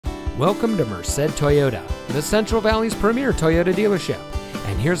Welcome to Merced Toyota, the Central Valley's premier Toyota dealership.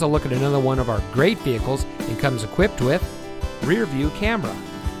 And here's a look at another one of our great vehicles. It comes equipped with rear view camera,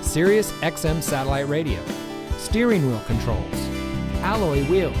 Sirius XM satellite radio, steering wheel controls, alloy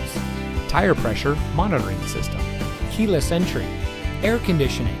wheels, tire pressure monitoring system, keyless entry, air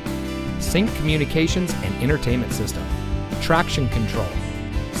conditioning, sync communications and entertainment system, traction control,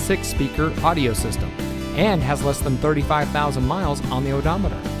 6-speaker audio system, and has less than 35,000 miles on the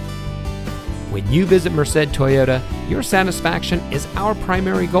odometer. When you visit Merced Toyota, your satisfaction is our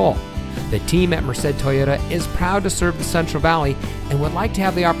primary goal. The team at Merced Toyota is proud to serve the Central Valley and would like to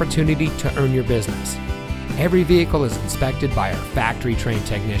have the opportunity to earn your business. Every vehicle is inspected by our factory-trained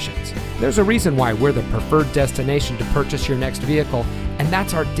technicians. There's a reason why we're the preferred destination to purchase your next vehicle, and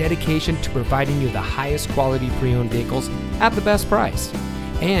that's our dedication to providing you the highest quality pre-owned vehicles at the best price.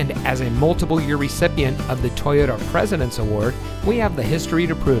 And as a multiple-year recipient of the Toyota President's Award, we have the history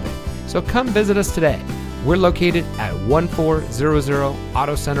to prove it. So come visit us today. We're located at 1400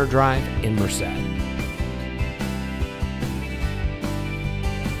 Auto Center Drive in Merced.